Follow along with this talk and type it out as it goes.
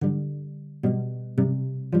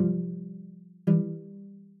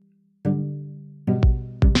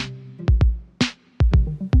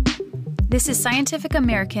This is Scientific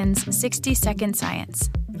American's 60-Second Science.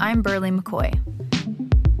 I'm Berly McCoy.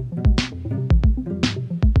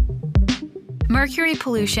 Mercury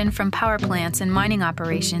pollution from power plants and mining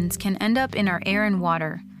operations can end up in our air and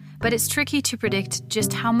water, but it's tricky to predict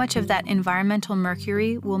just how much of that environmental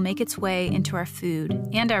mercury will make its way into our food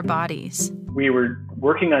and our bodies. We were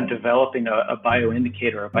working on developing a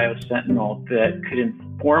bioindicator, a biosentinel, that could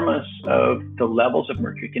inform us of the levels of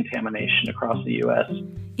mercury contamination across the U.S.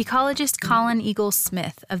 Ecologist Colin Eagles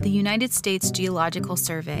Smith of the United States Geological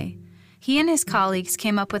Survey. He and his colleagues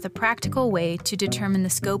came up with a practical way to determine the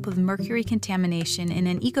scope of mercury contamination in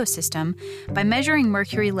an ecosystem by measuring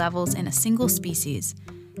mercury levels in a single species.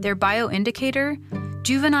 Their bioindicator?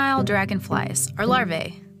 Juvenile dragonflies, or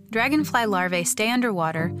larvae. Dragonfly larvae stay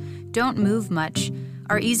underwater, don't move much,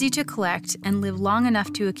 are easy to collect, and live long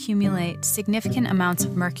enough to accumulate significant amounts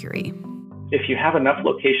of mercury. If you have enough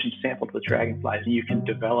locations sampled with dragonflies, you can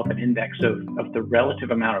develop an index of the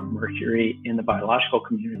relative amount of mercury in the biological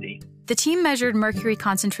community. The team measured mercury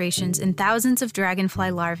concentrations in thousands of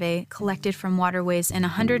dragonfly larvae collected from waterways in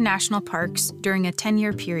 100 national parks during a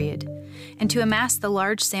 10-year period. And to amass the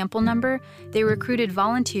large sample number, they recruited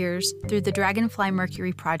volunteers through the Dragonfly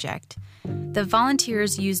Mercury Project. The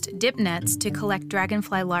volunteers used dip nets to collect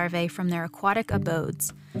dragonfly larvae from their aquatic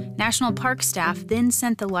abodes. National park staff then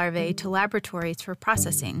sent the larvae to laboratories for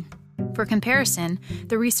processing. For comparison,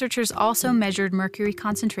 the researchers also measured mercury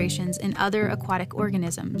concentrations in other aquatic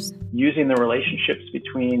organisms. Using the relationships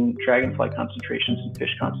between dragonfly concentrations and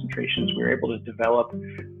fish concentrations, we were able to develop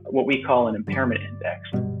what we call an impairment index.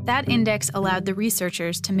 That index allowed the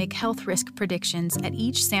researchers to make health risk predictions at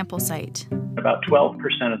each sample site. About 12%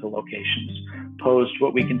 of the locations posed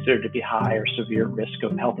what we consider to be high or severe risk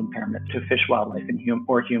of health impairment to fish, wildlife, and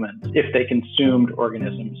humans if they consumed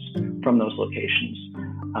organisms from those locations.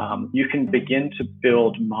 You can begin to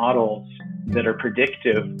build models that are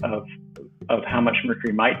predictive of how much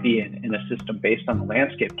mercury might be in a system based on the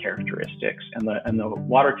landscape characteristics and the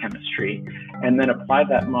water chemistry, and then apply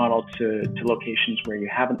that model to locations where you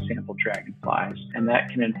haven't sampled dragonflies. And that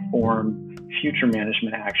can inform future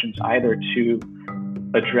management actions, either to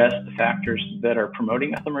address the factors that are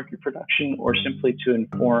promoting methylmercury production or simply to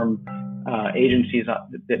inform agencies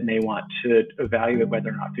that may want to evaluate whether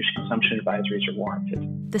or not fish consumption advisories are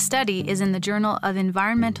warranted. The study is in the Journal of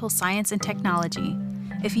Environmental Science and Technology.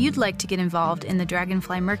 If you'd like to get involved in the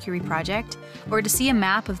Dragonfly Mercury Project or to see a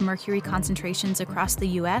map of mercury concentrations across the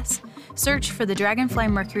U.S., search for the Dragonfly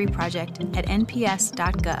Mercury Project at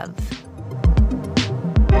nps.gov.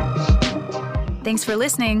 Thanks for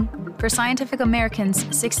listening. For Scientific American's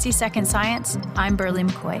 60-Second Science, I'm Berly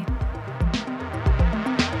McCoy.